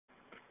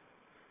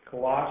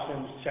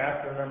Colossians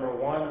chapter number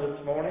 1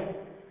 this morning.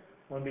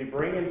 I'm going to be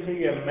bringing to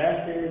you a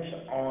message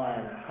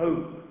on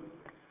hope.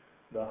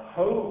 The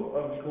hope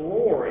of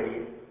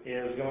glory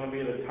is going to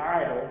be the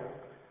title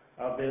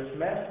of this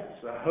message.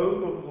 The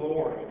hope of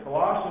glory.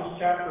 Colossians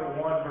chapter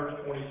 1 verse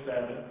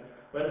 27.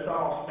 Let us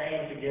all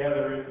stand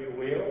together, if you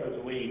will,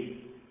 as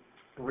we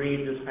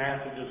read this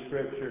passage of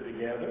Scripture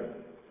together.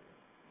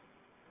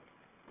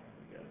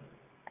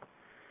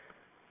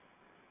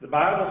 The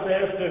Bible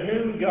says, "To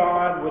whom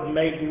God would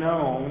make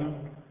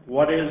known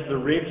what is the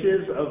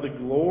riches of the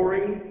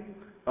glory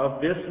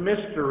of this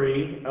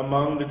mystery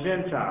among the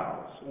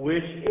Gentiles,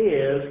 which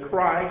is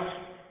Christ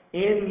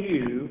in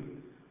you,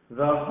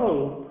 the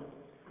hope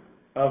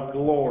of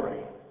glory."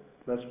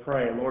 Let's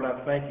pray. Lord, I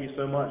thank you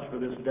so much for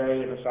this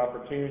day and this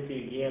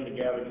opportunity again to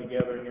gather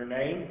together in your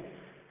name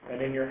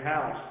and in your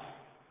house.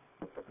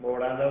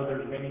 Lord, I know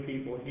there's many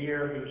people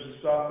here who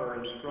suffer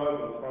and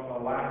struggle from a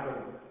lack of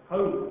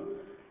hope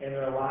in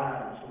their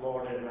lives,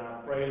 Lord, and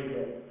I pray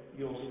that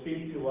you'll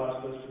speak to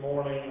us this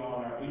morning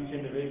on each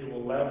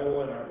individual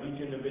level and our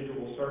each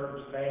individual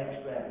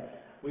circumstance,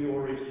 that we will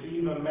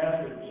receive a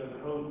message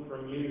of hope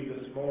from you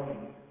this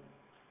morning.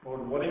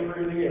 Lord, whatever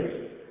it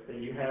is that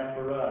you have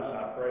for us,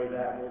 I pray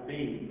that will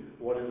be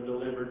what is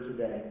delivered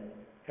today.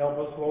 Help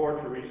us,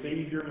 Lord, to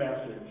receive your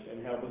message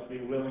and help us be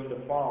willing to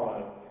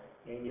follow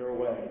in your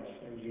ways.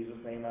 In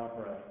Jesus' name I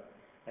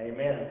pray.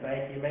 Amen.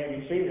 Thank you. You may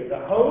be seated. The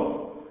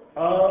hope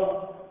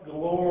of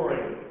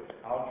glory.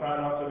 I'll try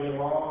not to be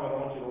long. I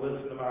don't want you to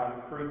listen to my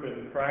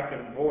crouping,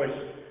 cracking voice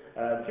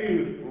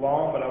too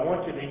long, but I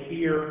want you to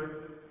hear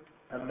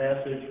a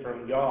message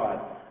from God.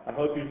 I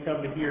hope you've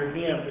come to hear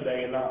him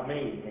today and not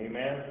me.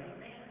 Amen.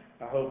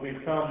 I hope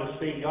we've come to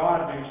see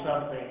God do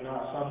something,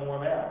 not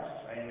someone else.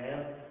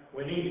 Amen.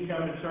 We need to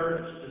come to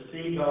church to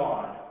see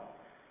God.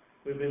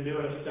 We've been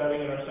doing a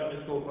study in our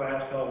Sunday school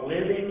class called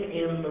Living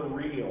in the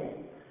Real.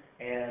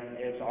 And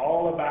it's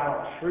all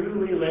about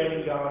truly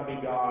letting God be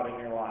God in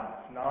your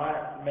life,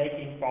 not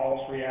making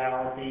false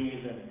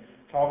realities and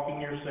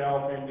talking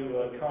yourself into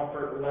a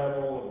comfort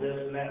level of this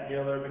and that and the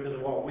other because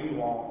of what we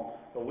want.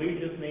 But we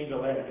just need to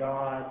let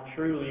God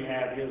truly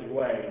have his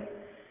way.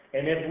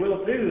 And if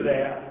we'll do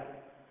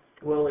that,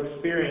 we'll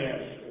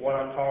experience what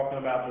I'm talking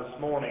about this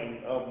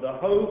morning of the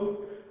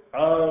hope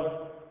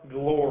of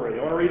glory.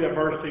 I want to read that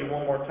verse to you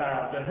one more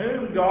time. "To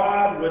whom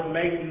God would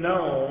make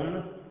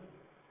known..."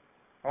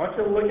 I want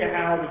you to look at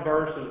how the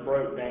verse is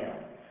broke down.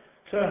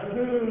 "To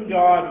whom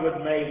God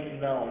would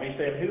make known." He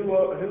said,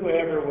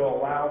 whoever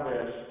will allow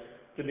this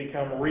to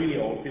become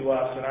real to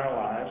us in our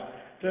lives.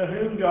 "To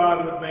whom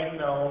God would make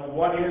known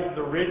what is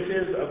the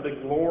riches of the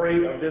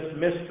glory of this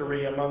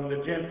mystery among the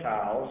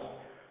Gentiles,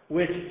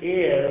 which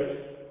is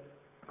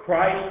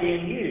Christ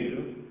in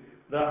you,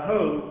 the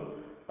hope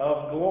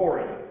of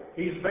glory."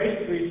 He's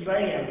basically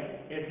saying,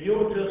 if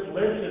you'll just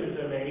listen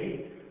to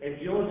me,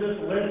 if you'll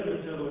just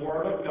listen to the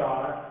Word of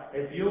God,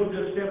 if you'll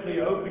just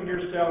simply open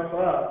yourself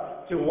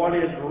up to what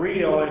is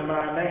real in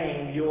my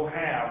name, you'll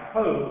have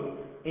hope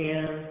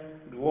in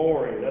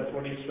glory. That's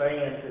what he's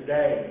saying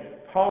today.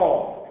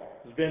 Paul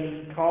has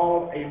been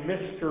called a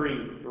mystery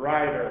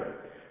writer.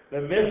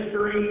 The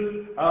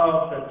mystery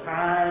of the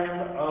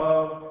time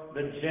of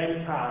the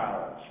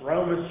Gentiles.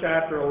 Romans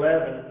chapter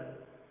 11,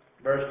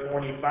 verse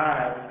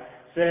 25.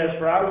 Says,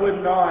 "For I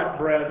would not,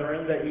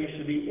 brethren, that ye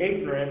should be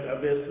ignorant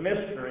of this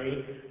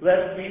mystery,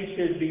 lest ye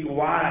should be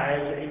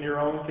wise in your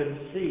own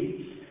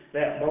conceits,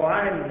 that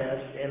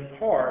blindness in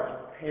part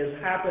has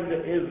happened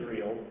to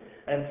Israel,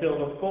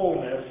 until the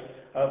fullness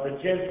of the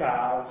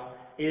Gentiles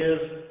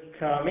is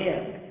come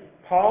in."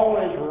 Paul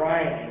is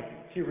writing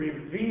to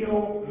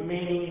reveal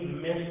many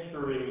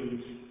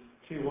mysteries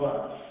to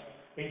us.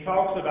 He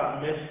talks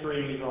about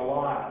mysteries a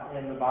lot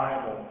in the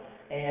Bible.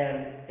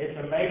 And it's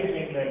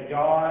amazing that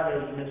God,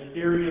 as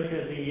mysterious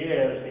as he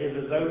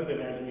is as open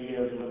as he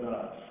is with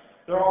us.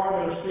 There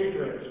are no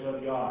secrets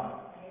with God.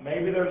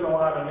 Maybe there's a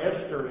lot of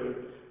mystery,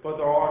 but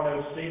there are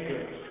no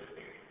secrets.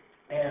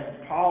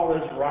 And Paul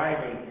is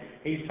writing.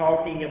 He's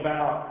talking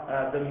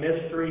about the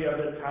mystery of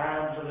the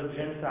times of the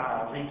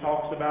Gentiles. He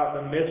talks about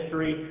the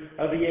mystery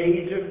of the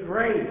age of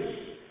grace.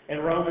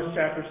 In Romans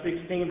chapter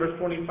 16, verse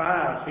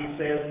 25, he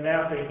says,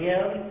 "Now to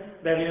him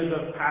that is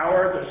of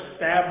power to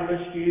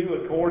establish you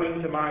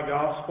according to my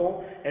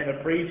gospel and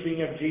the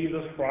preaching of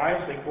Jesus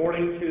Christ,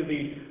 according to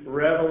the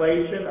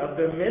revelation of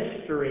the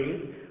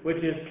mystery which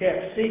is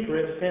kept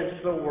secret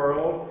since the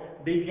world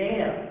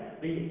began."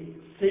 The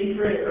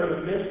secret, or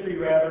the mystery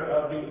rather,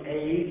 of the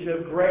age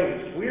of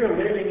grace. We are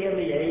living in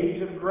the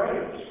age of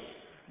grace.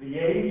 The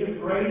age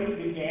of grace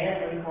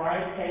began when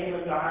Christ came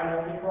and died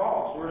on the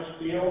cross. We're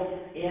still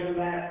in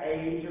that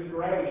age of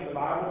grace. The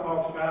Bible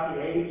talks about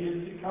the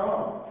ages to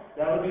come.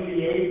 That would be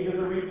the age of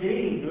the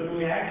redeemed, when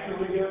we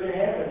actually go to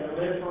heaven and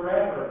live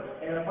forever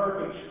in a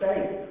perfect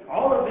state.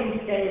 All of these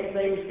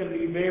things can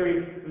be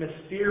very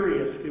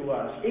mysterious to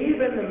us.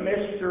 Even the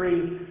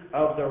mystery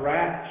of the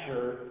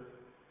rapture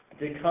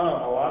to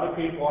come. A lot of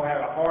people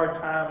have a hard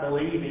time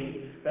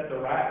believing that the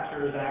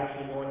rapture is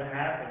actually going to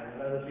happen,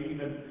 and that it's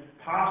even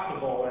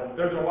possible. And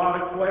there's a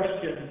lot of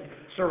questions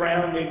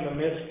surrounding the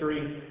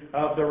mystery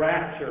of the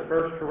rapture.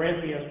 1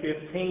 Corinthians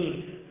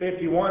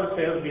 15:51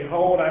 says,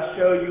 "Behold, I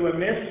show you a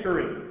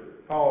mystery,"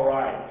 Paul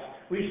writes.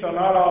 "We shall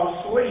not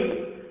all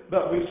sleep,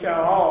 but we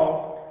shall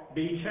all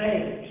be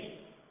changed."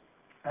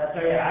 I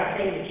tell you, I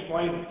can't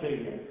explain it to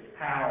you,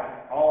 how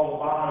all the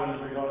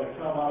bodies are going to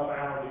come up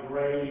out of the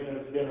grave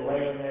that's been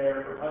laying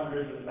there for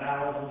hundreds and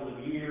thousands of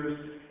years,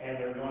 and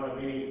they're going to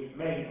be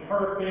made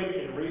perfect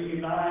and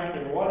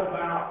reunited. And what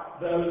about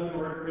those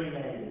who are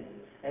cremated?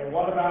 And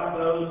what about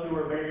those who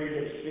are buried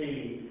at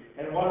sea?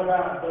 And what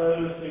about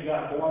those who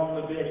got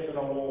blown to bits in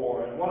a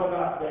war? And what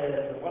about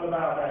this? And what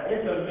about that?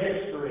 It's a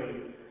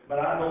mystery, but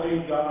I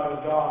believe God is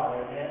God.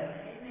 Amen?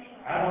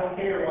 I don't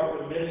care what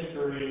the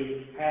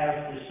mystery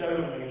has to show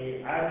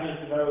me. I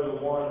just know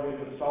the one who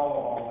can solve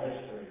all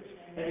mysteries,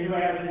 and who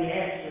has the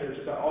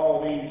answers to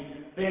all these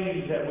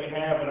things that we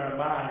have in our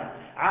mind.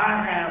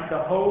 I have the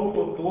hope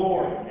of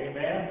glory.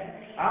 Amen?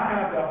 I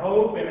have the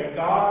hope in a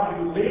God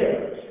who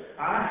lives.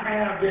 I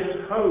have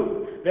this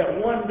hope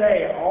that one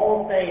day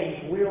all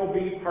things will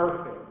be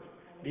perfect.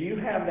 Do you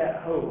have that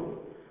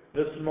hope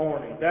this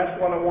morning? That's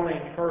what I want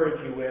to encourage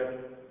you with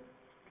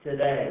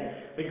today.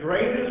 The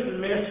greatest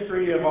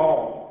mystery of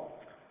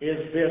all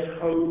is this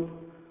hope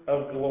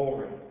of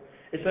glory.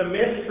 It's a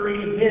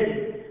mystery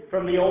hidden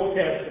from the Old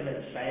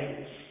Testament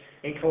saints.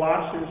 In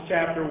Colossians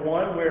chapter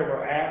 1, where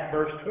we're at,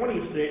 verse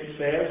 26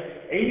 says,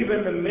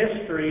 "Even the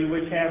mystery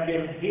which have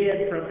been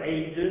hid from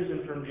ages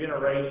and from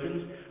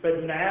generations,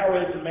 but now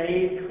is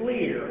made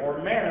clear," or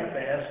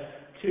manifest,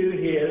 "to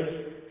His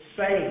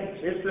saints."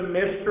 It's the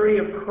mystery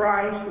of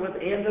Christ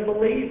within the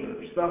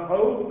believers, the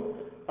hope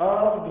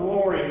of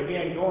glory.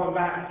 Again, going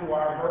back to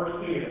our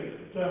verse here,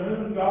 "To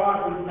whom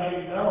God has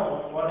made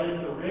known what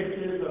is the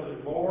riches of the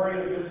glory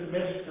of this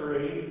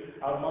mystery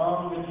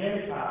among the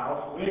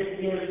Gentiles, which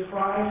is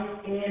Christ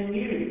in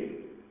you,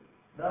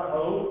 the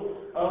hope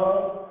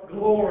of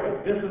glory."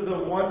 This is a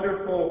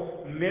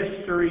wonderful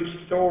mystery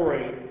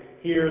story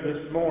here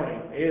this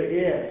morning. It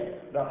is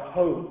the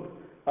hope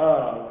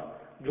of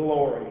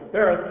glory.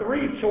 There are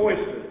three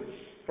choices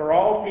for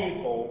all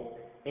people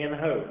in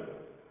hope.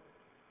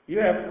 You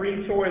have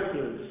three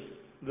choices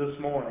this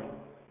morning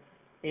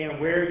in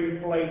where you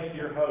place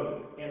your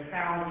hope, and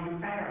how you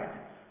have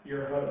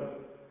your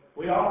hope.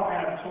 We all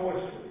have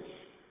choices,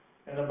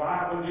 and the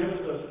Bible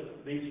gives us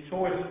these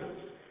choices.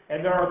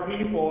 And there are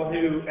people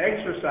who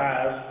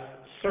exercise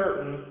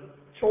certain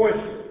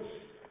choices.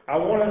 I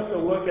want us to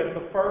look at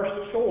the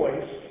first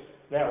choice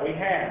that we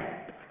have.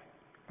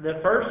 The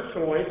first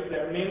choice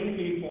that many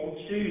people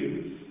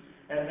choose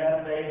and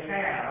that they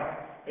have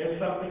is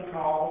something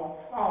called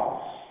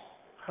false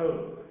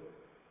hope.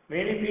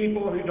 Many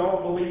people who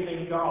don't believe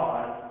in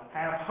God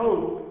have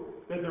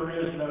hope that there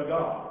is no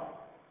God.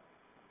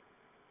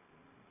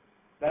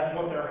 That's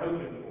what they're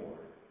hoping for.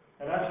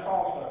 And that's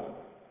false hope.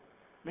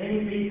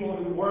 Many people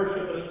who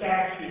worship a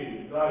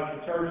statue,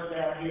 like the church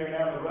down here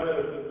down the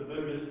road with the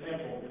Buddhist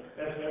temple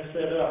that's been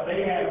set up,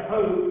 they have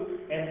hope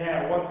in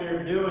that what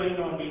they're doing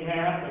on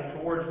behalf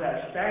and towards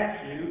that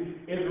statue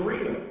is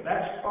real.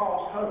 That's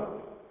false hope.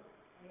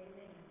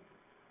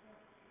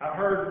 I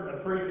heard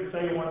a preacher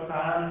say one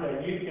time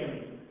that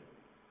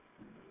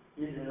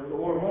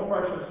or one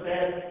person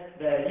said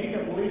that you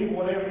can believe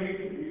whatever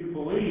you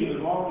believe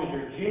as long as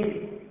you're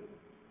genuine.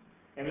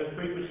 And this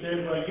preacher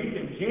said, well, you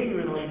can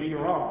genuinely be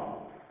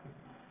wrong.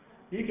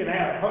 You can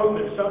have hope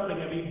in something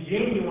and be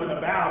genuine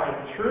about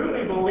it,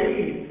 truly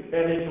believe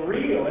that it's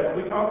real. And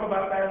we talked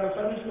about that in the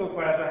Sunday school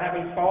class, of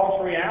having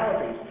false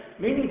realities.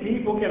 Many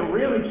people can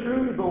really,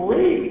 truly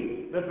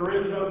believe that there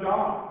is no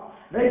God.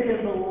 They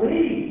can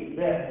believe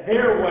that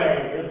their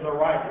way is the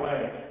right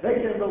way. They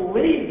can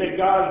believe that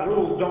God's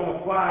rules don't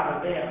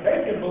apply to them.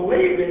 They can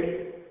believe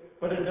it,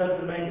 but it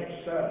doesn't make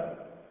it so.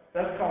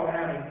 That's called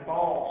having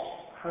false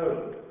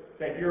hope,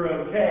 that you're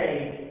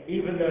okay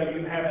even though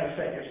you haven't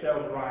set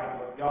yourself right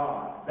with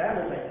God. That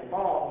is a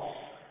false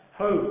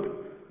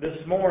hope this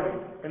morning.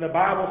 And the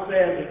Bible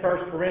says in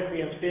 1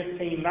 Corinthians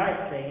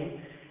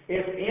 15:19,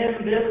 "If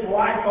in this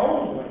life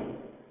only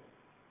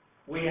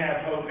we have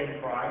hope in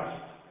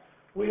Christ,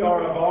 we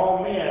are of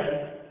all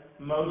men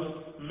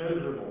most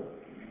miserable."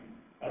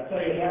 I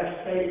tell you,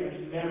 that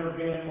statement's never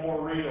been more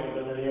real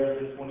than it is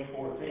in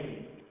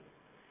 2014.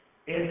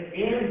 If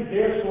in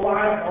this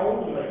life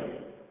only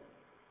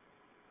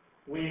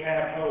we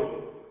have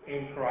hope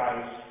in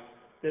Christ,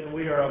 then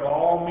we are of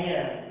all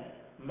men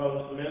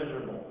most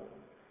miserable.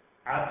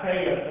 I tell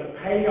you, the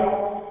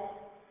payoff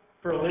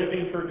for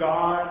living for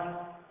God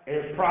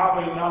is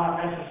probably not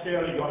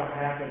necessarily going to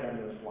happen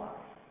in this life.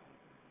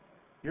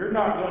 You're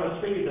not going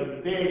to see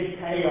the big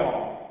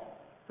payoff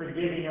for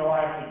giving your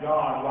life to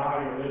God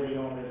while you're living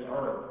on this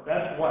earth.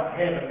 That's what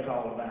heaven's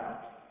all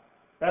about.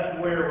 That's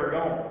where we're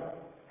going.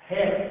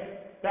 Heaven.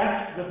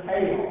 That's the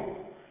payoff.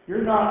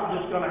 You're not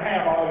just going to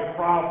have all your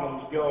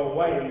problems go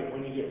away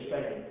when you get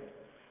saved.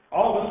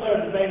 All of a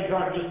sudden, things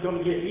aren't just going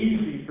to get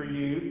easy for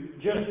you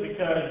just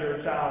because you're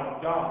a child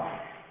of God.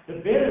 The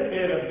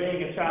benefit of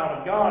being a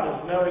child of God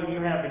is knowing you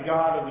have the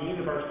God of the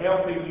universe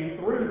helping you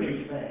through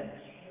these things,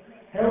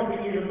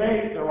 helping you to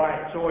make the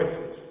right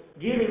choices,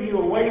 getting you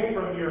away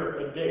from your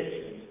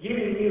addictions,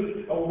 getting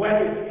you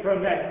away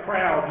from that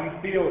crowd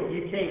you feel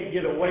you can't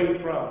get away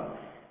from.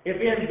 If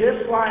in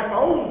this life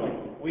only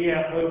we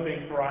have hope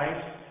in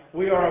Christ,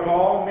 we are of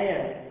all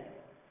men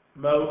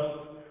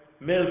most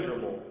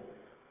miserable.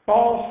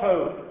 False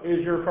hope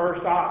is your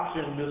first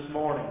option this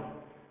morning.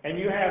 And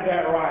you have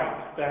that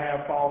right to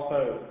have false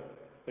hope.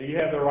 But you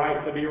have the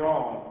right to be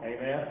wrong.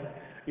 Amen?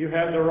 You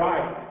have the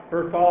right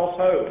for false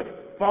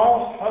hope.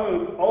 False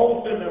hope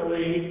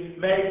ultimately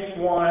makes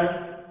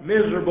one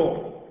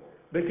miserable.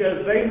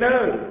 Because they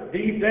know,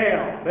 deep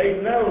down,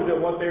 they know that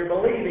what they're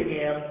believing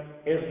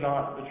in is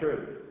not the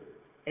truth.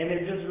 And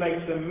it just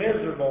makes them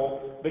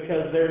miserable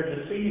because they're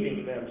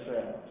deceiving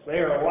themselves. They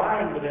are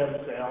lying to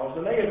themselves,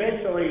 and they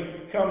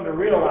eventually come to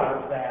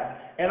realize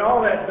that. And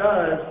all that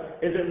does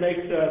is it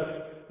makes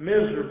us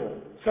miserable.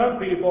 Some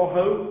people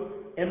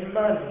hope in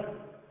money.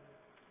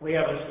 We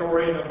have a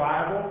story in the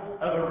Bible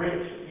of a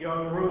rich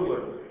young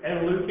ruler.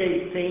 In Luke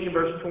 18,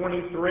 verse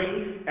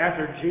 23,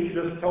 after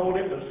Jesus told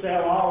him to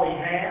sell all he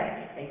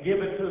had and give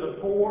it to the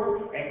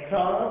poor and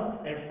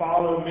come and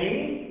follow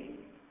me,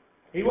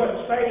 he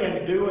wasn't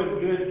saying doing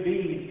good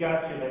deeds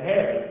got you to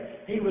heaven.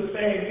 He was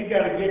saying you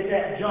got to get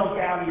that junk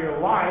out of your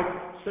life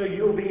so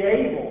you'll be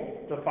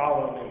able to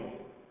follow me.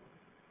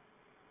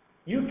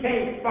 You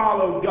can't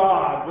follow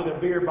God with a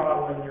beer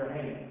bottle in your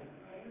hand.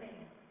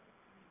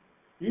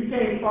 You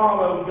can't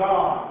follow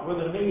God with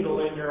a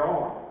needle in your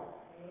arm.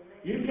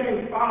 You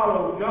can't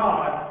follow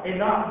God and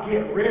not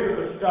get rid of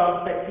the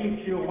stuff that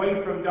keeps you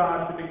away from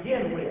God to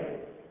begin with.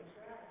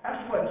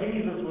 That's what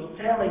Jesus was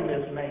telling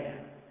this man.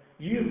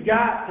 You've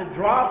got to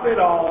drop it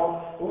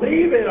all,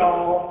 leave it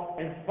all,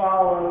 and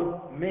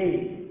follow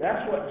me.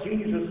 That's what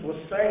Jesus was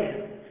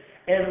saying.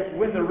 And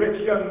when the rich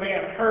young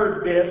man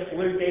heard this,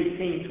 Luke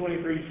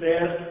 18:23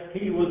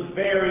 says, he was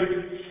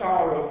very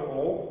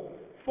sorrowful,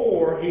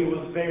 for he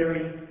was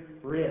very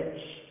rich.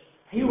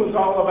 He was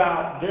all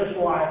about this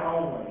life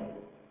only.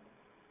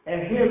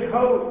 And his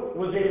hope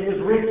was in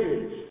his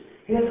riches.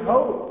 His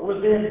hope was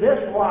in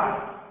this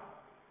life.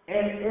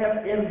 And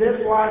if in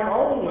this life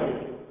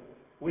only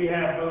we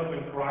have hope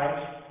in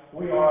Christ,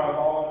 we are of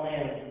all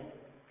men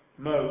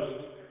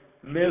most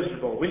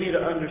miserable. We need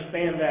to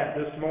understand that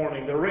this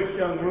morning. The rich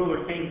young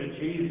ruler came to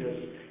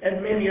Jesus,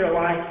 and many are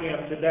like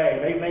him today.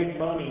 They make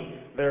money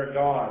their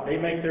God. They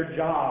make their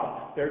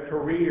job, their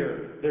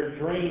career, their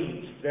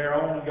dreams their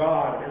own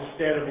God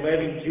instead of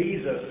letting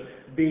Jesus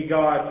be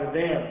God to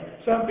them.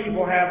 Some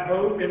people have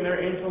hope in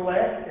their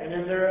intellect and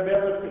in their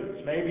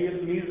abilities. Maybe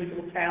it's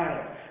musical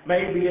talent.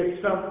 Maybe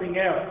it's something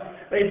else.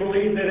 They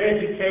believe that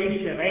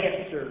education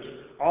answers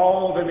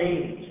all the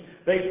needs.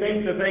 They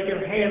think that they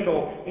can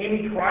handle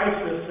any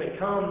crisis that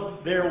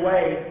comes their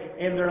way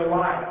in their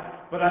life.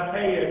 But I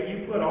tell you, if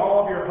you put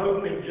all of your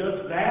hope in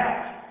just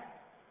that,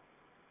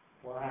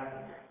 what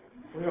happens?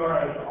 We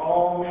are as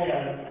all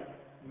men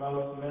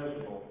most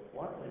miserable.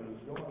 What is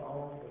going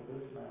on with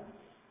this mouse?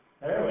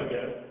 There we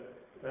go.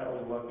 That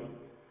was lucky.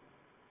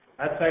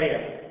 I tell you,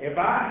 if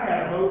I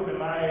had hope in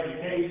my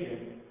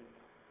education,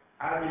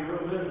 I'd be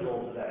real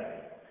miserable today.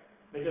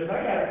 Because I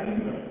got an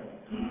email.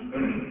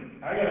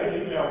 I got an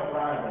email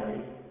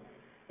Friday,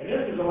 and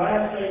this is the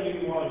last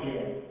thing you want to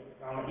get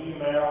on an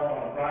email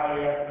on a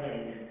Friday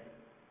afternoon.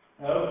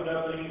 I opened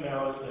up the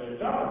email and said,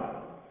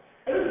 Jonathan,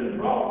 it has been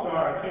brought to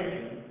our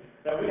attention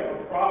that we have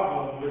a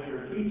problem with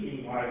your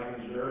teaching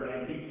licensure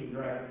and teaching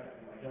drafting.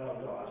 I'm like, oh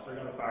gosh, they're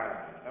going to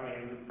fire me. I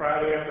mean,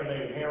 Friday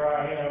afternoon, here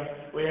I am.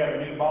 We have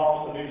a new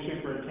boss, a new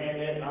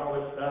superintendent, and all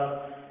this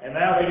stuff, and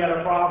now they got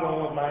a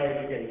problem with my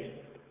education.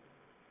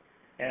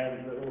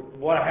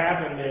 And what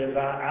happened is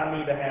I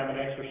need to have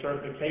an extra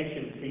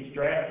certification to teach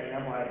drafting.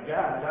 I'm like,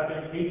 guys, I've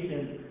been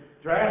teaching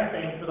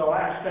drafting for the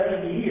last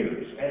 7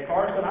 years at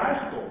Carson High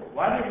School.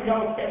 Why didn't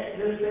y'all catch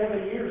this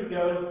 7 years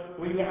ago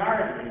when you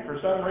hired me? For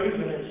some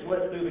reason, it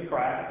slipped through the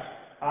cracks.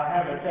 I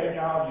have a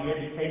technology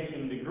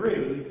education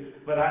degree,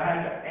 but I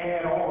had to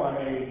add on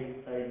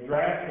a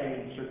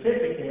drafting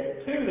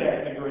certificate to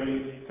that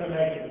degree to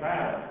make it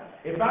valid.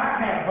 If I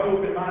had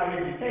hope in my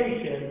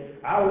education,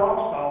 I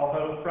lost all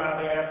hope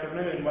Friday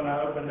afternoon when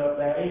I opened up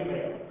that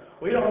email.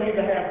 We don't need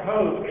to have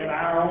hope in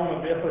our own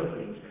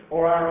abilities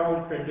or our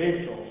own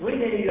credentials. We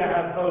need to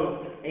have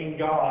hope in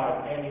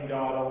God and in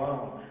God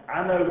alone.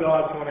 I know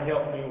God's going to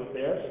help me with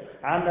this.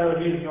 I know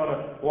He's going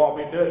to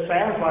walk me through it.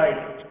 Sounds like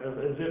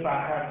as if I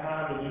have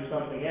time to do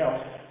something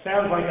else.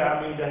 Sounds like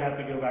I need to have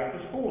to go back to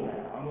school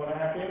now. I'm going to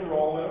have to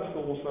enroll in a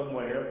school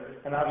somewhere,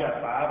 and I've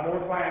got 5 more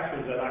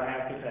classes that I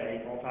have to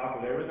take on top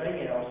of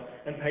everything else,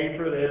 and pay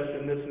for this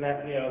and this and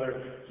that and the other.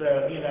 So,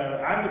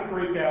 I could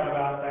freak out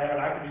about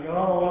that. I could be,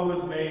 woe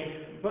is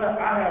me.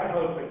 But I have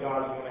hope that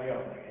God's going to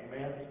help me.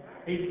 Amen?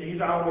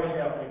 He's always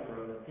helped me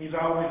through it. He's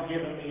always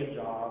given me a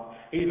job.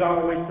 He's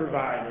always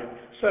provided.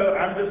 So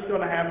I'm just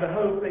going to have the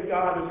hope that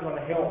God is going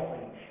to help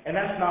me. And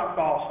that's not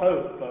false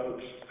hope,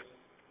 folks.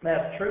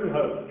 That's true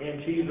hope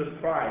in Jesus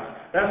Christ.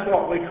 That's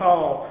what we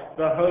call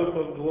the hope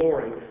of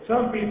glory.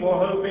 Some people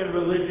hope in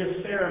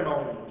religious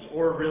ceremonies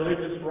or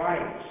religious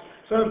rites.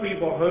 Some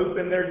people hope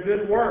in their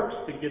good works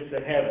to get to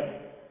heaven.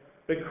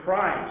 But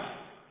Christ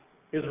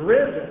is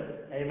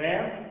risen.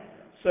 Amen?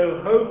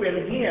 So hope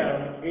in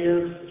Him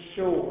is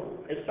sure.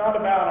 It's not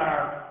about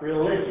our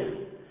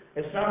religion.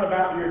 It's not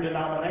about your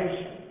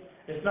denomination.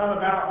 It's not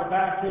about the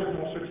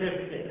baptismal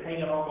certificate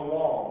hanging on the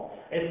wall.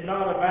 It's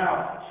not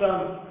about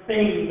some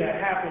thing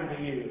that happened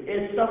to you.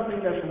 It's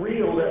something that's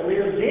real that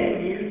lives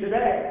in you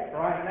today,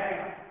 right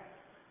now.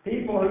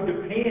 People who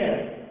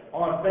depend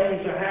on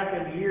things that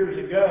happened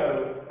years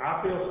ago,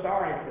 I feel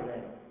sorry for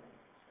them.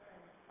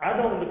 I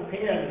don't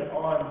depend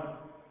on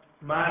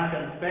my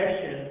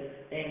confession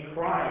in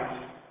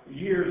Christ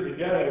years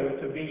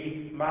ago to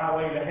be my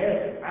way to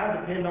heaven.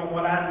 I depend on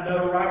what I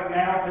know right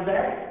now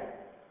today.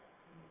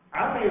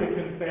 I made a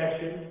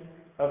confession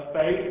of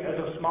faith as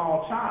a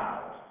small child.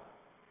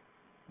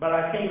 But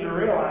I came to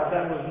realize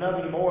that was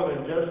nothing more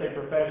than just a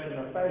profession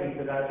of faith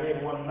that I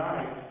did one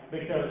night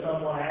because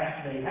someone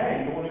asked me,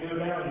 hey, you want to go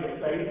down and get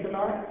saved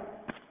tonight?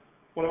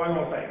 What am I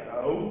going to say?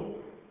 No.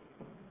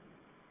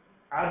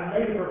 I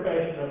made a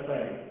profession of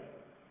faith.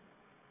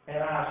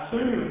 And I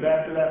assumed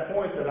after that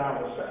point that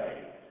I was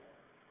saved.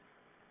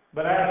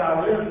 But as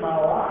I lived my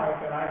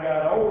life and I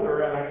got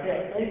older and I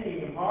kept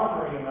thinking and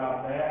pondering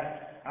about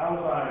that, I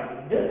was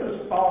like, this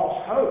is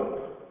false hope.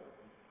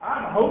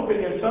 I'm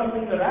hoping in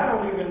something that I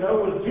don't even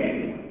know is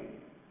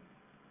genuine.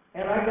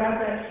 And I got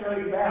that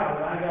straightened out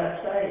and I got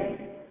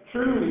saved,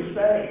 truly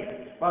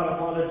saved by the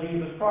blood of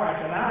Jesus Christ.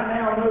 And I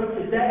now know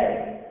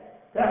today,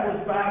 that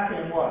was back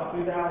in what,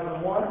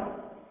 2001?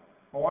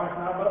 My wife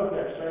and I both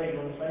got saved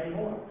on the same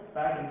one,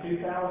 back in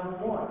 2001.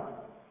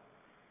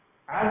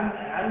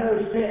 I know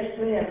since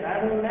then,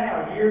 I know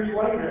now, years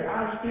later,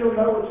 I still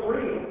know it's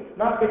real.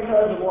 Not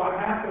because of what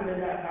happened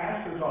in that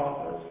pastor's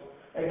office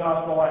at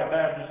Gospel Light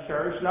Baptist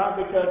Church, not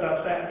because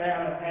I sat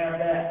down and had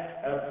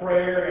that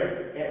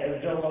prayer, and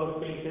as Joel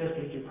Osteen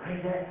says, did you pray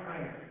that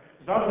prayer?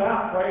 It's not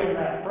about praying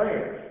that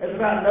prayer. It's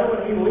about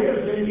knowing He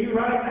lives in you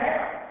right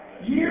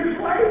now, years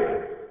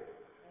later.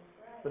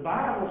 The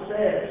Bible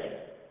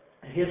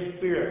says His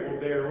Spirit will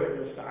bear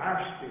witness to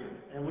our spirit,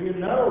 and we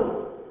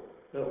know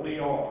that we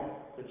are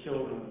the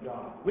children of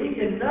God. We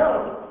can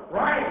know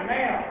right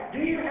now, do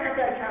you have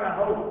that kind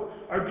of hope?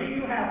 Or do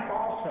you have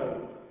false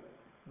hope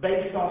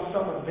based on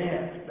some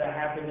event that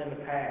happened in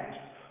the past?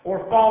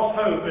 Or false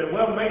hope, and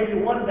well, maybe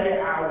one day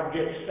I will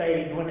get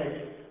saved when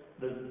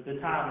the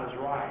time is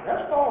right.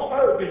 That's false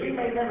hope, because you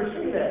may never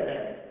see that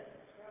day.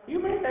 You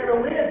may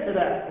never live to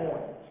that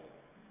point.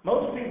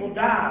 Most people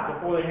die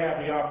before they have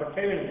the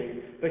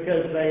opportunity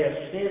because they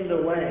have sinned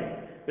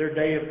away their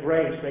day of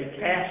grace. They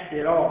cast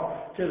it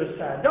off to the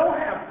side. Don't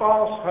have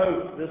false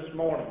hope this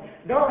morning.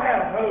 Don't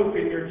have hope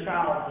in your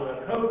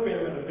childhood, hope in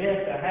an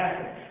event that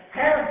happened.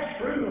 Have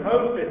true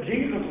hope that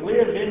Jesus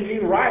lives in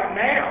you right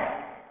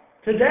now,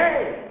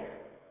 today.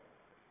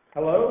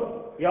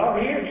 Hello? Y'all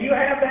here? Do you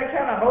have that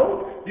kind of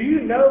hope? Do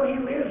you know He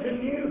lives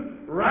in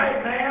you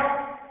right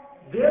now,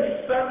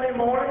 this Sunday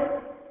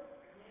morning?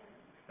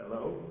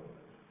 Hello?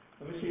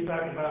 Let me see if I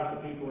can find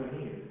some people in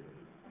here.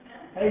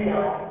 Hey,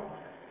 y'all.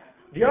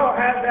 Do y'all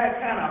have that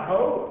kind of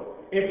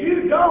hope? If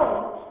you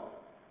don't,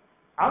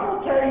 I'm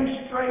going to tell you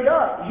straight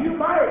up, you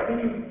might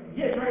be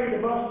getting ready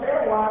to bust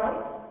tail wide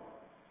open.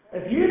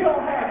 If you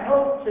don't have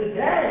hope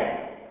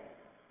today,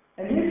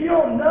 and if you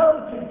don't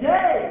know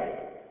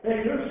today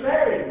that you're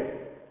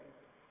saved,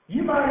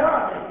 you might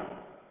not be.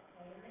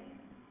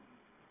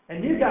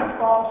 And you got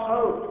false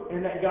hope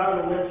in that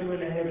God will let you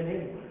into heaven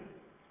anyway.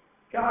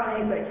 God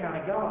ain't that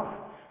kind of God.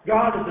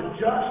 God is a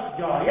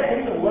just God. Yeah,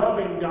 He's a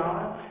loving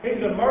God.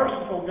 He's a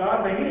merciful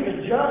God, but He's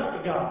a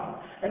just God.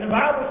 And the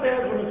Bible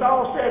says, when it's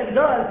all said and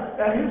done,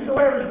 that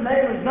whosoever's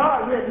name is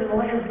not written in the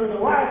Lamb's Book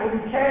of Life will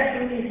be cast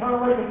into the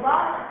eternal lake of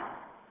fire.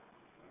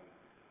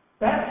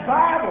 That's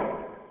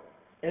Bible.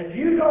 If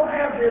you don't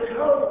have this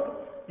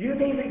hope, you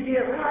need to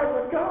get right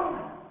with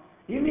God.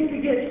 You need to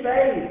get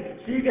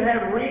saved so you can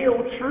have real,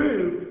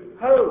 true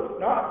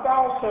hope. Not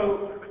false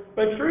hope,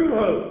 but true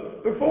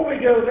hope. Before we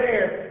go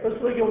there,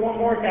 let's look at one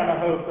more kind of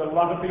hope that a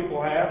lot of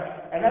people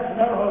have, and that's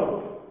no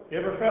hope. You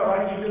ever felt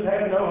like you just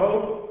had no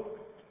hope?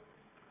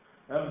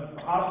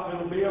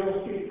 Hospital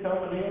bills keep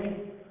coming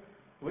in.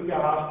 We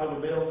got hospital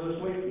bills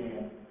this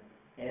weekend,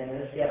 and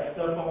it's got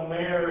stuff on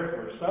there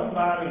for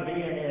somebody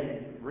being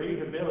in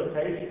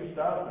rehabilitation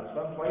stuff in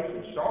some place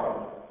in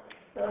Charlotte.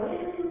 We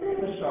ain't even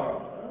been to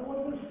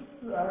Charlotte.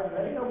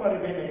 Ain't nobody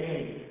been to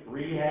any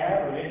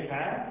rehab of any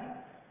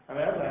kind. I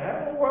mean, I was like, how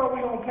in the world are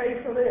we going to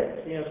pay for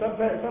this? You know,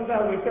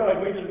 sometimes we feel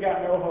like we just got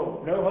no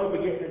hope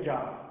of getting a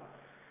job.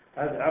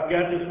 I've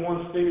got this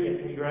one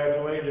student, he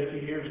graduated a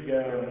few years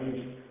ago, and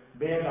he's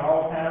been to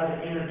all kinds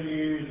of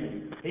interviews, and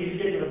he's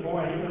getting to the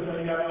point, he just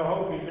ain't got no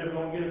hope he's ever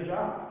going to get a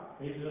job.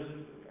 He says,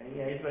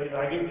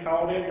 I get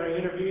called in for an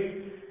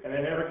interview, and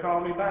they never call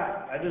me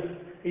back.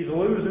 He's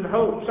losing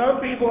hope. Some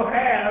people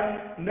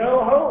have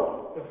no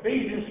hope.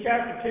 Ephesians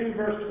chapter 2,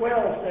 verse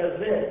 12 says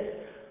this,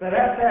 that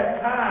at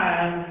that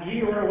time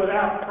ye were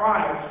without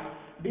Christ,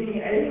 being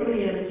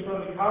aliens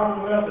from the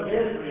commonwealth of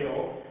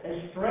Israel,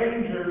 and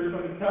strangers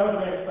from the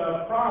covenants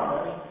of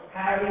promise,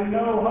 having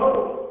no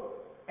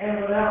hope,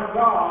 and without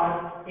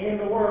God in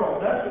the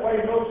world. That's the way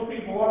most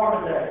people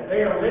are today.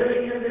 They are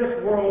living in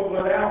this world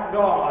without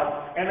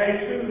God, and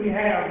they truly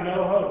have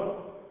no hope.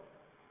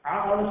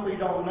 I honestly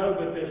don't know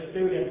that this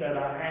student that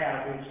I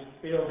have who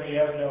feels he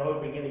has no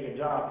hope in getting a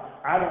job,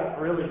 I don't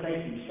really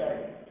think he's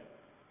saved.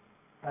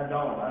 I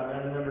don't.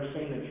 I've never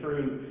seen the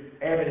true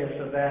evidence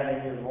of that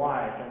in his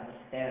life.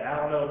 And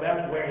I don't know if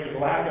that's where his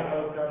lack of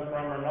hope comes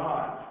from or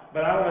not.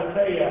 But I want to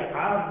tell you,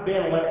 I've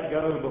been let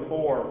go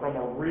before from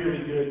a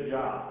really good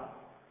job.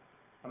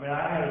 I mean,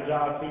 I had a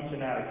job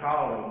teaching out of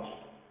college,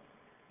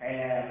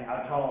 and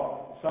I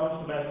taught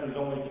some semesters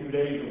only 2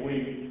 days a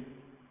week.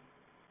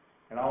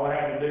 And all I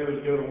had to do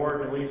was go to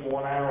work at least 1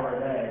 hour a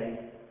day,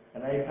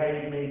 and they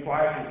paid me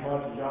twice as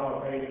much as y'all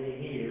are paying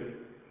me here.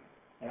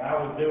 And I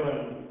was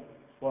doing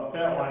what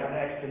felt like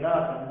next to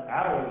nothing.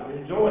 I was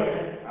enjoying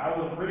it. I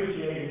was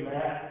appreciating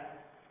that.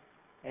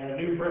 And a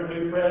new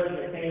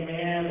president came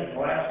in, and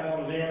the last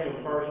one was in,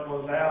 the first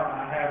one was out,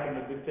 and I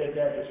happened to fit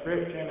that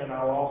description, and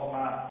I lost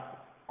my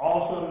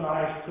awesome,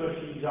 nice,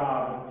 cushy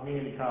job at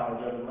community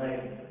college up in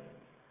Lexington.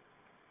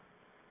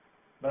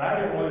 But I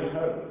didn't lose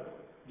hope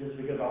just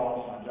because I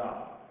lost my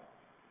job.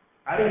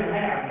 I didn't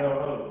have no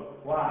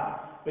hope.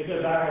 Why?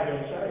 Because I had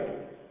been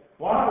saved.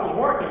 While I was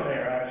working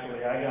there,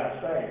 actually, I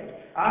got saved.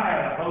 I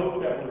had a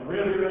hope that was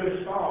really,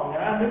 really strong,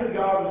 and I knew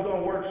God was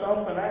going to work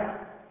something out.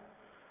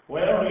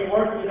 Well, He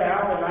worked it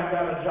out, and I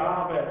got a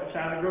job at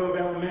China Grove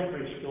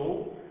Elementary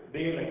School,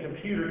 being a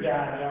computer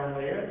guy down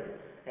there,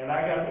 and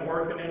I got to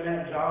working in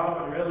that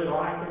job and really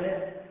liking it.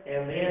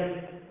 And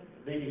then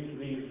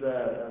these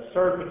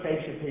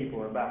certification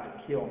people are about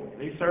to kill me.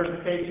 These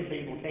certification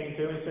people came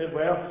to me and said,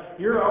 well,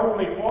 you're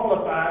only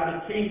qualified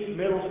to teach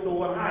middle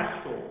school and high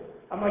school.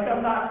 I'm like,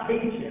 I'm not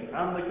teaching.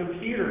 I'm the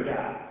computer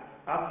guy.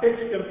 I fix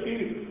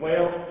computers.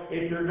 Well,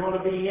 if you're going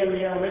to be in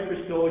the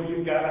elementary school,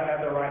 you've got to have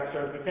the right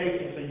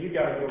certification, so you've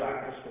got to go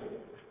back to school.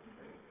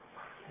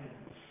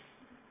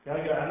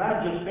 And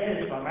I just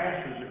finished my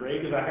master's degree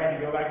because I had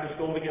to go back to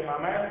school to get my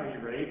master's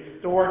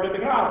degree to work at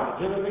the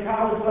college. And then the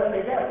college let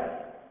me go.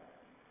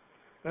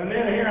 And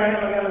then here I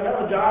am, I got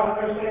another job, and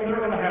they're saying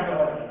they're going to have to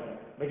let me go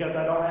because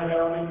I don't have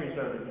elementary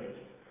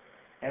certification.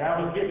 And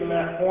I was getting to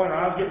that point where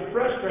I was getting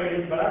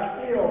frustrated, but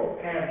I still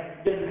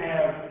didn't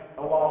have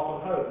a loss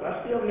of hope.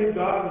 I still knew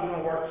God was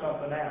going to work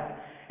something out.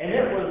 And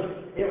it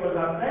was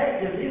I think,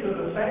 it's either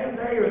the same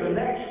day or the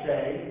next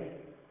day,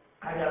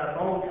 I got a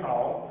phone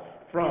call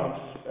from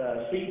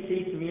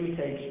CT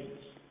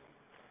Communications.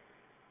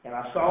 And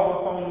I saw the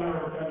phone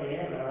number come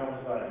in, and I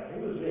was like, who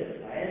is this?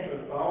 I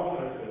answered the phone,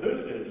 and I said,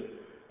 this is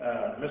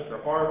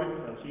Mr. Harvey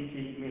from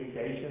CT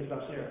Communications.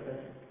 I'm sitting there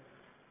thinking,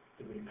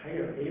 did we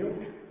pay a bill?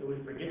 Did we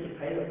forget to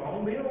pay the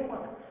phone bill?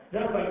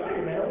 Then I was like, wait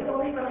a minute, we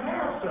don't even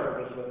have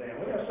service with them.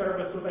 We have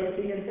service with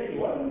AT&T.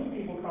 What are these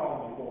people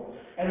calling me for?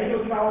 And he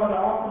was calling to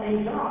offer me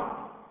a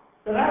job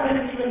that I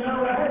didn't even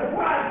know I had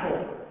applied for.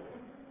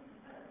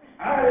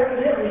 I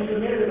evidently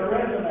submitted a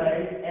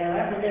resume and an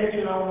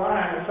application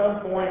online at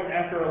some point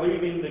after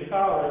leaving the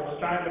college,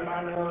 trying to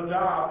find another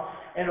job.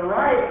 And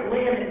right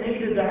when it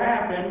needed to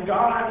happen,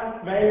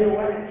 God made a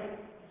way.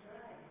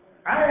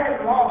 I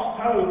hadn't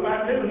lost hope.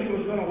 I knew He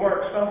was going to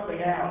work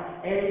something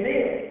out, and He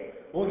did.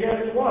 Well,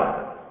 guess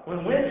what?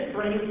 When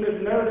Windstream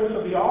took notice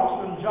of the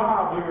awesome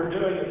job we were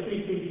doing at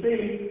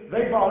CTC,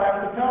 they bought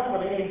out the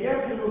company, and guess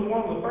who was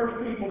one of the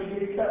first people to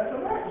get cut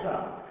from that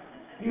job?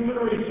 Human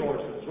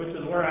Resources, which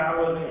is where I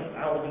was in.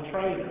 I was a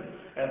trainer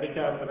at the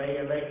company,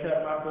 and they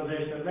cut my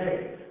position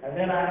there. And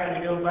then I had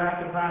to go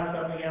back and find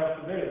something else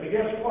to do. But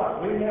guess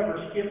what? We never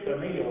skipped a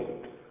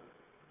meal.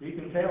 You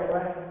can tell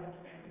that.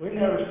 We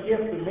never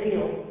skipped a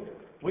meal.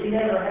 We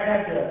never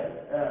had to,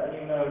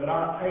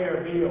 not pay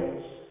our bills.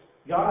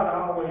 God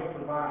always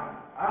provided.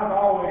 I've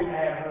always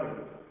had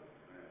hope.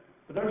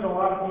 But there's a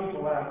lot of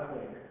people out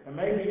there, and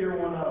maybe you're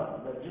one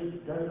of them, that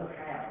just doesn't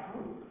have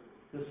hope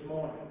this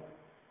morning.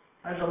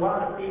 There's a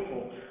lot of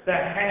people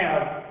that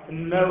have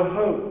no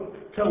hope.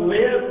 To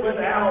live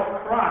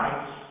without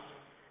Christ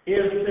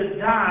is to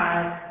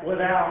die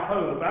without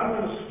hope. I'm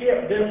going to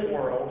skip this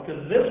world,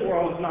 because this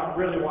world is not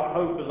really what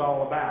hope is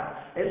all about.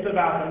 It's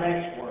about the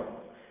next world.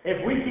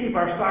 If we keep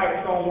our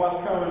sights on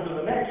what's coming to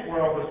the next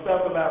world, the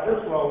stuff about this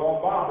world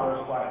won't bother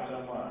us quite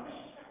so much.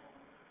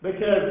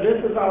 Because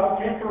this is all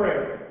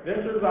temporary.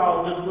 This is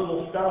all just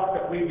little stuff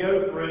that we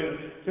go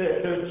through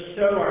to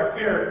show our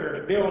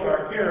character, to build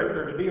our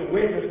character, to be a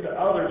witness to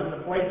others in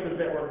the places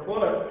that we're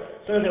put,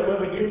 so that when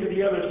we get to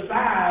the other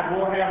side,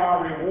 we'll have our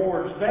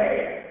rewards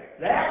there.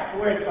 That's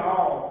where it's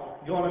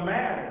all going to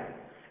matter.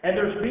 And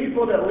there's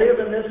people that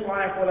live in this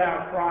life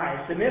without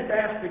Christ. And if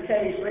that's the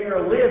case, they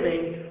are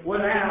living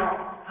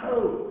without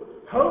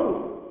hope.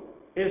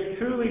 Hope is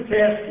truly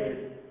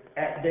tested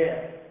at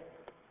death.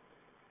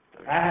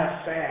 I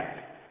have sat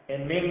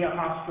in many a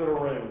hospital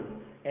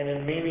room and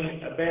in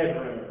many a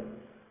bedroom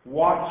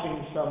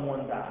watching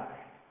someone die.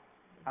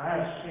 I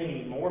have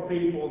seen more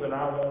people than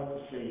I want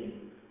to see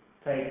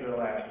take their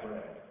last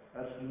breath.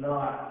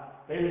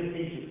 They didn't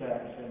teach us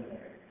that in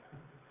seminary.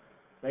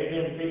 They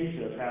didn't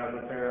teach us how to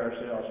prepare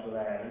ourselves for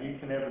that, and you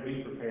can never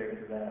be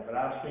prepared for that. But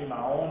I've seen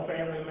my own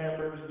family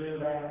members do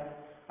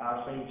that.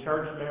 I've seen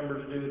church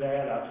members do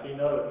that. I've seen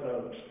other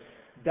folks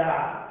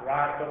die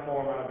right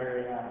before my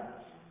very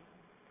eyes.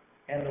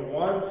 And the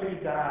ones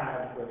who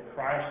died with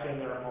Christ in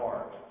their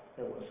heart,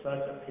 it was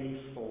such a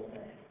peaceful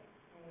thing.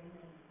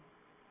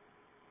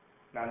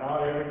 Now,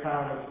 not every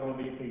time it's going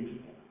to be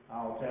peaceful.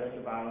 I'll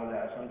testify to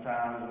that.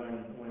 Sometimes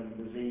when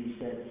disease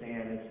sets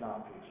in, it's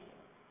not peaceful.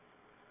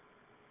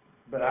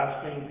 But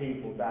I've seen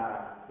people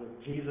die with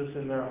Jesus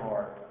in their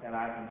heart, and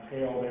I can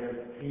tell there's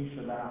a peace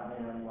about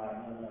them like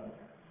none other.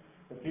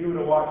 If you were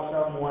to watch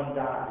someone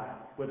die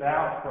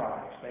without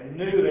Christ, they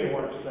knew they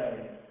weren't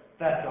saved,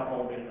 that's a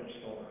whole different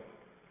story.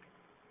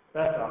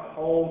 That's a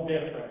whole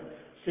different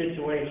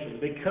situation.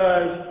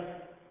 Because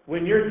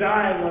when you're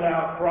dying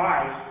without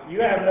Christ, you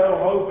have no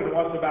hope in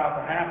what's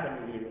about to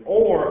happen to you.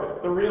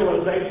 Or the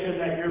realization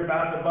that you're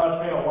about to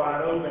bust hell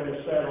wide open is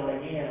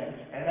settling in.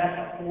 And that's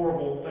a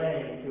horrible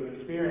thing to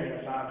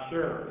experience, I'm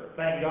sure.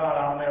 Thank God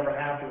I'll never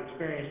have to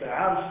experience that.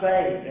 I'm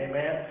saved,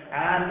 amen.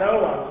 I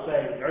know I'm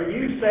saved. Are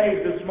you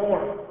saved this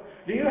morning?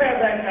 Do you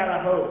have that kind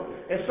of hope?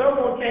 If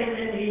someone came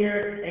in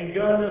here and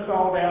gunned us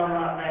all down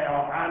right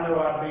now, I know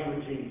I'd be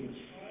with Jesus.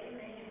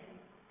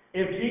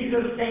 If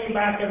Jesus came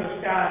back in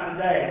the sky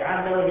today,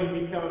 I know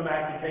He'd be coming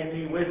back to take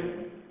me with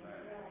Him.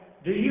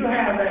 Do you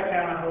have that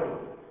kind of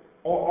hope?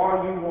 Or are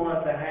you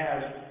one that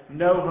has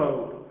no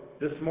hope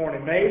this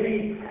morning?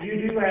 Maybe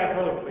you do have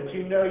hope, but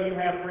you know you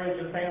have friends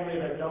and family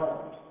that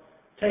don't.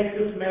 Take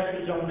this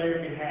message on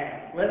their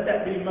behalf. Let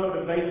that be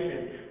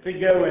motivation to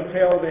go and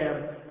tell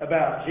them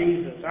about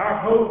Jesus. Our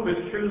hope is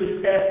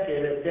truly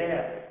tested at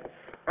death.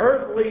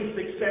 Earthly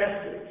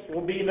successes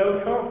will be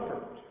no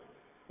comfort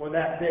when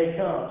that day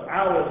comes.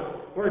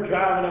 We're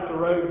driving up the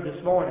road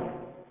this morning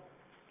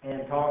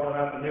and talking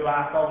about the new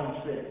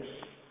iPhone 6.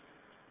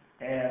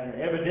 And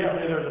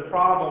evidently there's a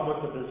problem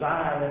with the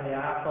design in the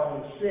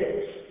iPhone 6,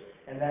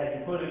 and that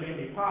you put it in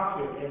your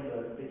pocket and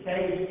the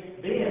case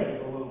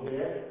bends a little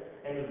bit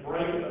and it's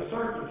breaking the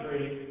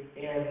circuitry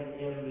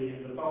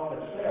in the phone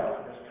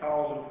itself. It's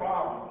causing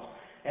problems.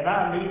 And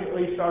I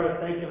immediately started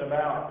thinking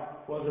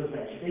about, what was his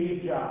name?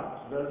 Steve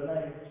Jobs. Was his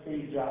name?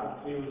 Steve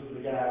Jobs. He was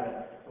the guy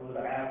that was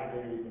the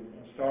Apple dude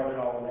and started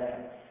all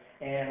that.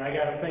 And I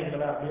got to thinking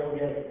about Bill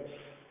Gates.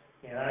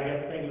 And I got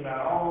to thinking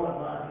about all the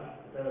money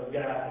that those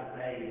guys have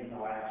made in the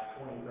last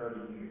 20,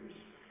 30 years.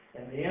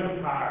 And the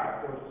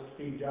empire, of course,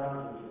 Steve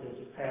Jobs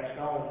is passed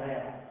on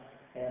now.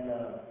 And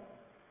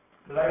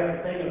but I got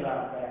to think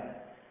about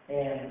that.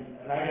 And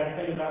I got to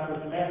think about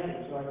this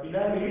message. Like, you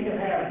can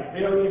have the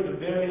billions and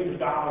billions of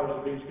dollars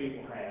that these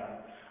people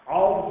have,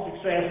 all the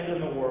success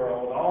in the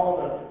world, all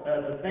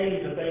the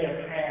things that they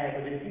have had,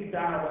 but if you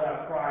die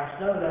without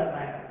Christ, none of that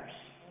matters.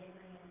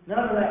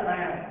 None of that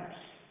matters.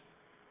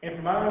 And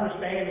from my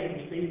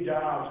understanding, Steve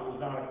Jobs was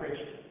not a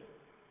Christian.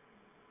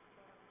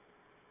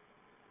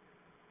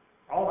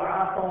 All the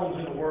iPhones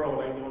in the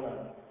world ain't going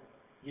to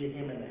get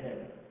him into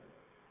heaven.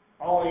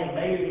 All the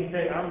amazing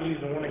things, I'm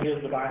using one of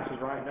his devices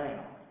right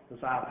now, this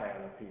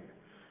iPad up here.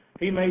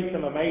 He made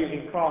some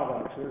amazing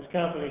products, and his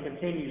company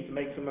continues to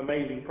make some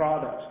amazing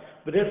products.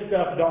 But this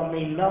stuff don't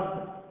mean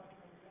nothing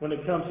when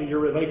it comes to your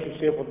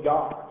relationship with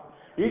God.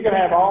 You can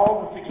have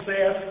all the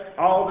success,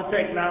 all the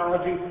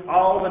technology,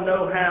 all the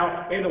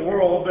know-how in the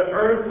world, but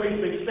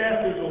earthly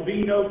successes will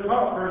be no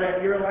comfort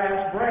at your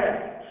last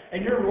breath.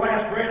 And your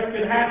last breath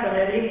could happen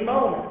at any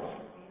moment.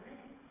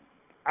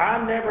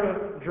 I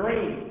never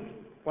dreamed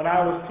when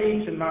I was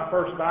teaching my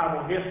first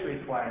Bible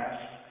history class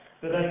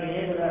that at the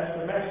end of that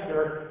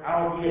semester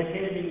I would be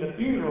attending the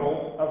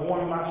funeral of one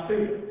of my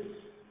students.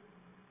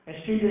 And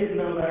she didn't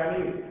know that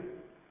either.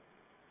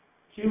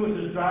 She was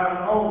just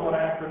driving home one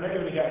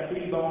afternoon and got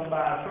T-boned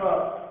by a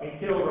truck and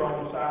killed her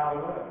on the side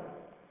of the road.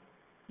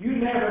 You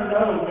never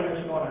know when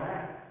it's going to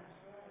happen.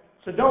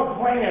 So don't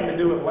plan to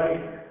do it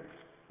later.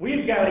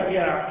 We've got to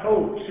get our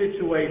hope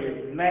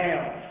situated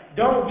now.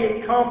 Don't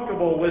get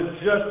comfortable with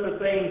just the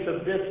things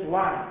of this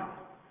life.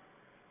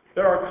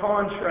 There are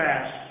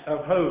contrasts of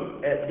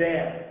hope at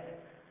death.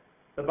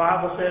 The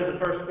Bible says in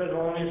 1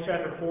 Thessalonians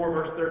chapter 4,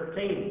 verse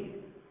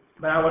 13,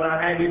 "But I would not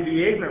have you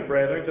be ignorant,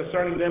 brethren,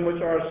 concerning them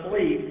which are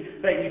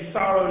asleep, that ye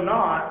sorrow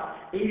not,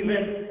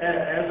 even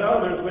as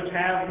others which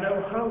have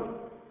no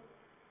hope."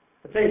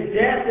 I say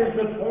death is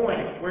the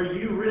point where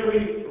you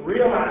really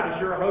realize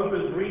your hope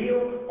is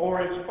real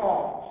or it's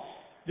false.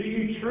 Do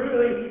you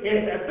truly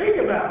think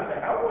about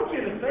that? I want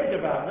you to think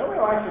about it. Nobody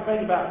likes to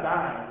think about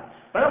dying.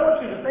 But I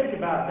want you to think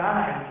about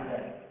dying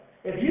today.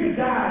 If you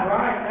died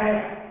right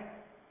now,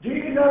 do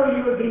you know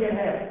you would be in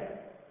heaven?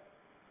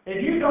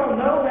 If you don't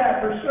know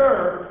that for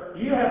sure,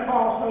 you have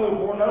false hope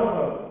or no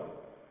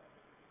hope.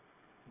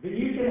 But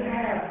you can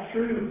have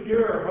true,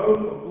 pure hope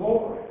of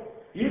glory.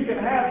 You can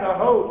have the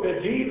hope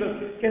that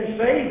Jesus can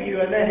save you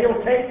and that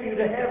He'll take you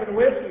to heaven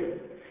with you.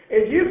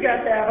 If you've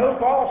got that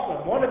hope,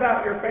 awesome. What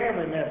about your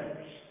family members?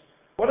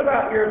 What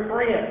about your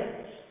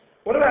friends?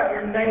 What about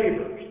your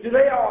neighbors? Do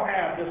they all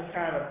have this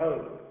kind of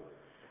hope?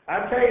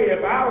 I tell you,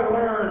 if I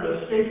learned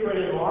a secret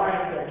in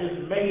life that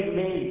just made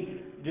me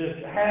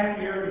just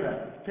happier than a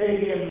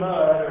pig in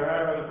mud, or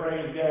however the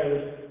phrase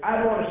goes,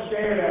 I'd want to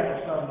share that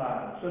with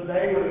somebody so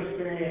they would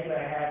experience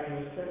that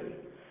happiness too.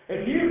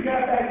 If you've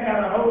got that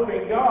kind of hope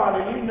in God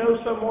and you know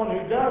someone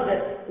who does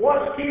it,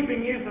 what's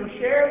keeping you from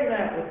sharing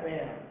that with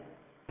them?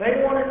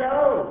 They want to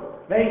know.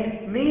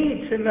 They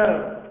need to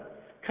know.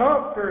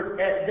 Comfort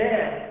at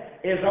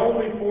death is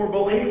only for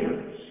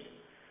believers.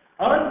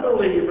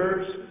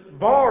 Unbelievers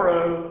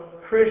borrow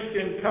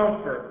Christian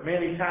comfort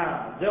many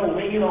times. They'll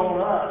lean on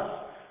us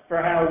for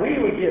how we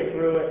would get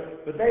through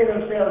it, but they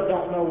themselves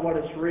don't know what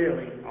it's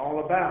really all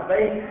about.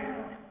 They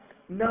have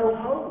no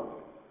hope.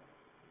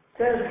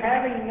 It says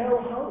having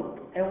no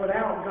hope and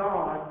without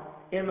God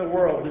in the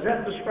world. Does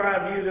that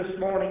describe you this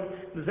morning?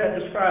 Does that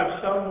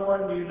describe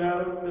someone you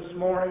know this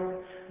morning?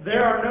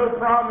 There are no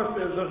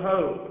promises of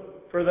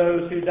hope for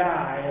those who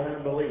die in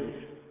unbelief.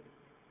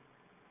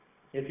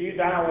 If you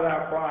die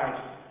without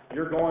Christ,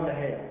 you're going to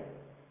hell.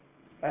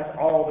 That's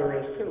all there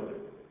is to it.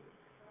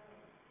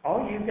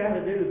 All you've got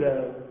to do,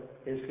 though,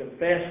 is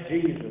confess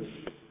Jesus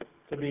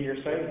to be your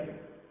Savior.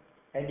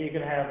 And you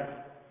can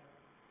have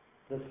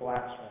this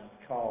last one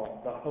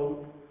called the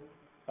hope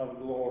of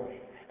glory.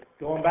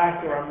 Going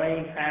back to our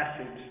main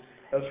passage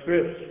of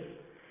Scripture.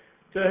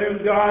 To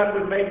whom God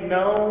would make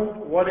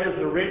known what is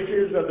the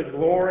riches of the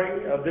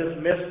glory of this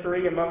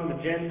mystery among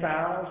the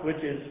Gentiles,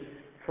 which is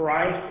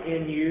Christ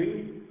in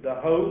you, the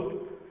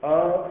hope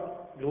of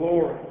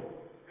glory.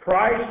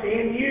 Christ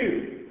in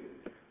you,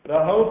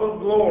 the hope of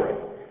glory.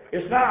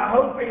 It's not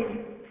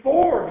hoping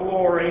for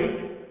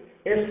glory,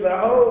 it's the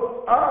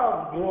hope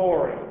of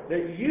glory.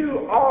 That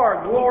you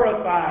are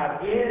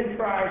glorified in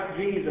Christ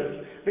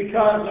Jesus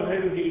because of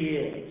who He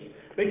is.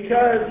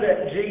 Because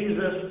that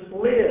Jesus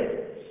lives.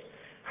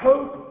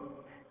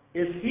 Hope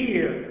is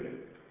here,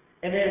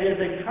 and it is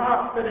a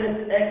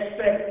confident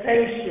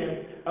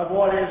expectation of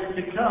what is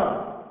to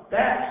come.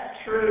 That's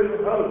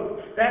true hope.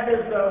 That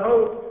is the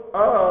hope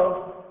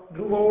of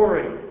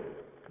glory.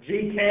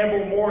 G.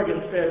 Campbell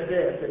Morgan says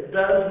this: it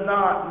does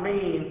not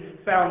mean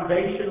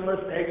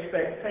foundationless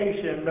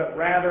expectation, but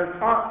rather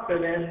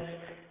confidence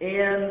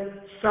in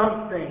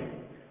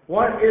something.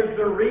 What is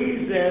the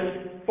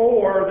reason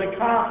for the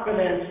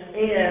confidence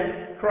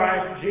in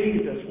Christ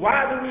Jesus?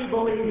 Why do we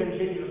believe in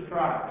Jesus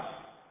Christ?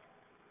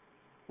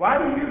 Why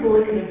do you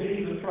believe in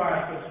Jesus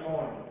Christ this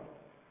morning?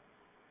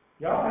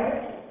 Y'all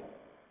answer.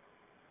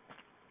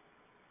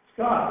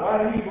 Scott, why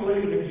do you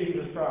believe in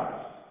Jesus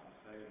Christ?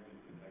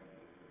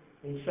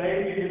 He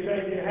saved you.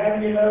 How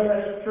do you know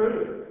that's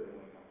true?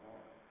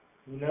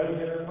 He knows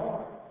in his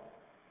heart.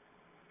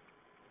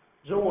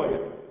 Joy,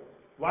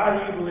 why do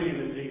you believe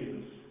in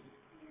Jesus?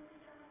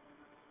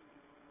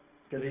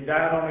 Because He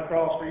died on the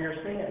cross for your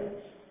sins.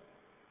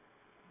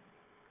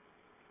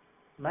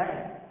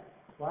 Man,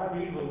 why do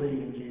you believe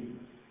in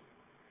Jesus?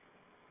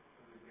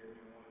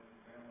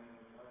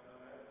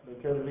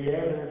 Because of the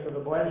evidence of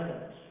the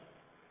blessings.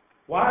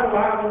 Why do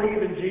I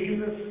believe in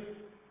Jesus?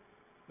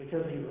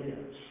 Because He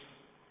lives.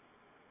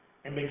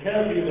 And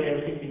because He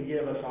lives, He can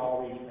give us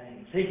all these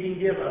things. He can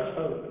give us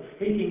hope.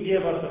 He can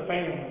give us a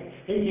family.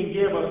 He can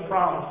give us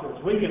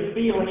promises. We can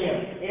feel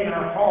Him in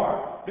our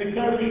heart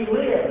because He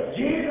lives.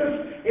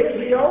 Jesus is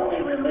the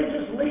only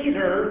religious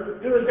leader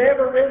who has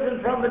ever risen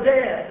from the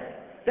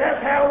dead.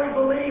 That's how we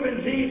believe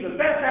in Jesus.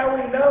 That's how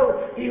we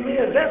know He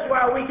lives. That's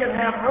why we can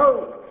have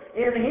hope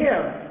in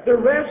Him. The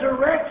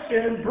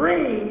resurrection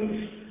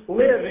brings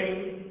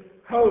living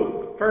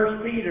hope.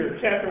 1 Peter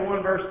chapter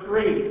 1 verse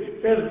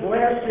 3 says,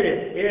 Blessed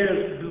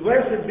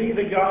be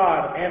the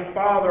God and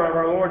Father of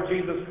our Lord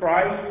Jesus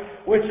Christ,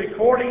 which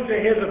according to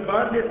His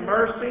abundant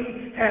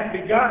mercy hath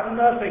begotten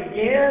us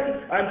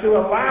again unto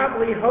a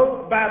lively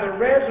hope by the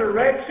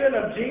resurrection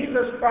of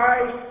Jesus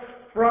Christ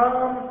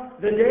from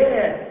the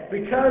dead.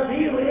 Because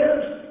He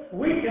lives,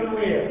 we can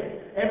live.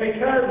 And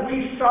because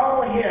we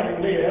saw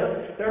Him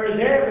live, there is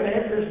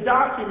evidence, it's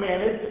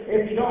documented.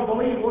 If you don't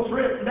believe what's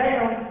written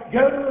down,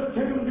 go to His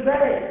tomb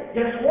today.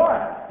 Guess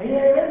what? He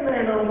ain't in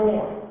there no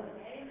more.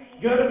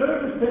 Go to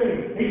Buddha's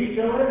tomb. He's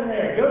still in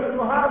there. Go to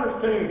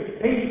Muhammad's tomb.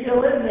 He's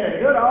still in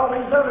there. Go to all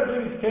these other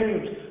dudes'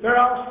 tombs. They're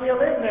all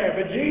still in there.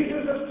 But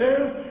Jesus'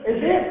 tomb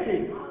is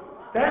empty.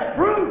 That's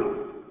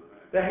proof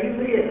that He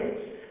lives.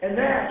 And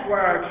that's where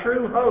our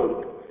true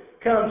hope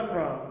comes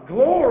from.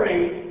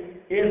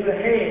 Glory is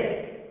ahead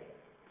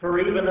for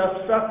even us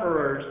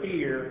sufferers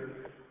here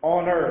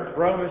on earth.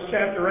 Romans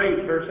chapter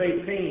 8, verse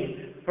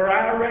 18. For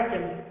I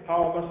reckon,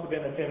 Paul must have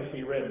been a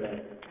Tennessee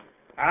redneck.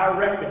 I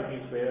reckon, he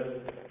says,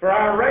 for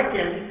I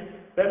reckon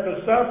that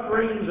the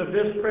sufferings of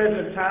this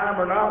present time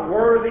are not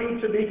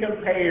worthy to be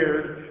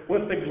compared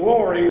with the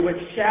glory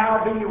which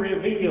shall be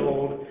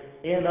revealed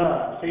in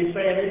us. He's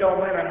saying it don't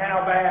matter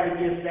how bad it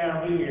gets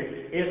down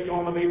here. It's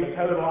going to be the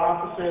total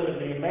opposite of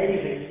the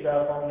amazing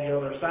stuff on the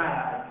other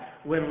side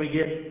when we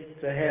get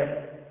to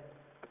heaven.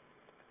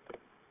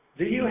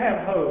 Do you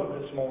have hope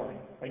this morning?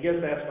 I guess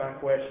that's my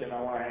question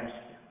I want to ask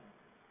you.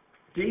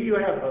 Do you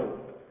have hope?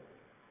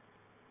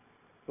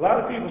 A lot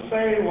of people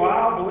say, well,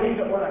 I'll believe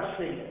it when I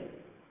see it.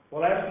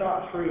 Well, that's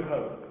not true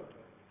hope.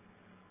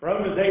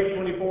 Romans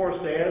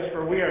 8:24 says,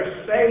 for we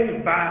are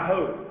saved by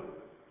hope.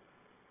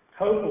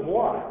 Hope of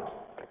what?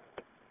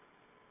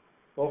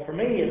 Well, for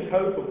me, it's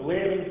hope of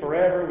living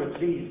forever with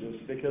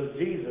Jesus, because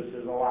Jesus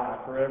is alive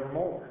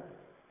forevermore.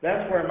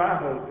 That's where my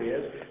hope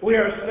is. We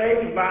are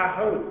saved by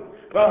hope.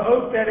 But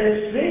hope that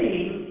is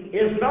seen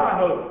is not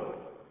hope.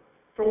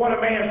 For what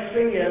a man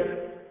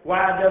seeth,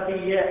 why doth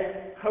he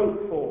yet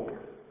hope for?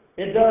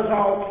 It does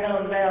all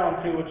come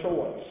down to a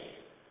choice.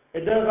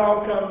 It does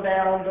all come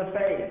down to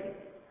faith.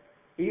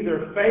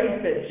 Either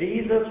faith that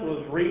Jesus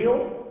was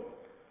real,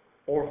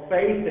 or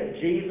faith that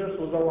Jesus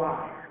was a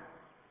liar.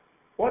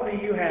 What do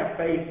you have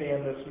faith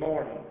in this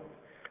morning?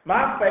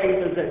 My faith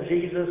is that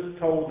Jesus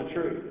told the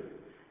truth,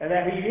 and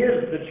that He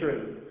is the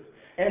truth,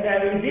 and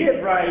that He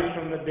did rise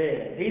from the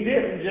dead. He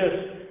didn't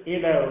just,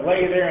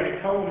 lay there in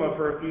a coma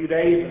for a few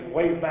days and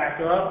wake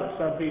back up, as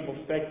some people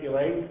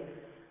speculate.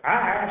 I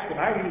ask them,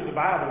 I use the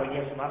Bible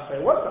against them. I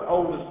say, what's the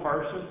oldest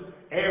person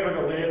ever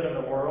to live in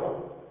the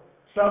world?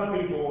 Some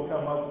people will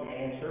come up with the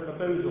answer,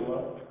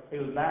 Methuselah. He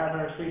was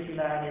 969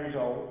 years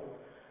old.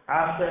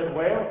 I said,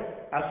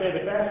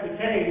 if that's the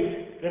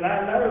case, then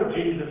I know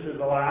Jesus is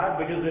alive,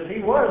 because if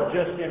He was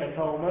just in a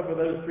coma for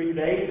those 3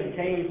 days and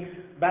came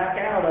back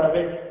out of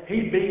it,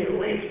 He'd be at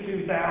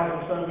least 2,000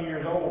 some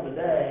years old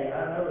today, and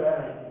I know that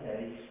ain't the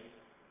case.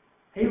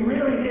 He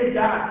really did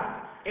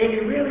die, and He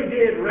really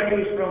did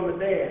raise from the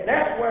dead.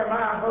 That's where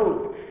my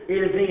hope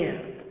is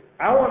in.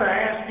 I want to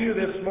ask you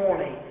this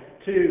morning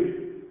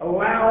to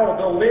allow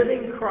the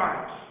living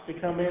Christ to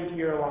come into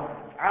your life.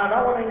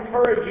 I want to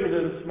encourage you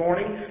this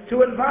morning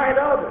to invite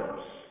others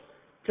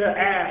to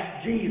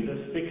ask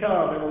Jesus to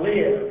come and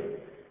live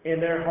in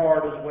their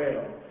heart as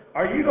well.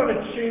 Are you going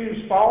to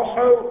choose false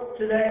hope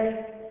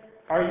today?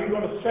 Are you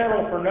going to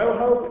settle for no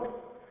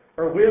hope?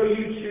 Or will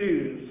you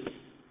choose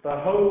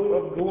the hope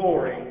of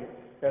glory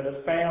that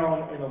is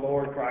found in the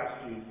Lord Christ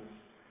Jesus?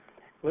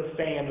 Let's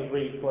stand as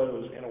we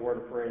close in a word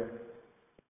of prayer.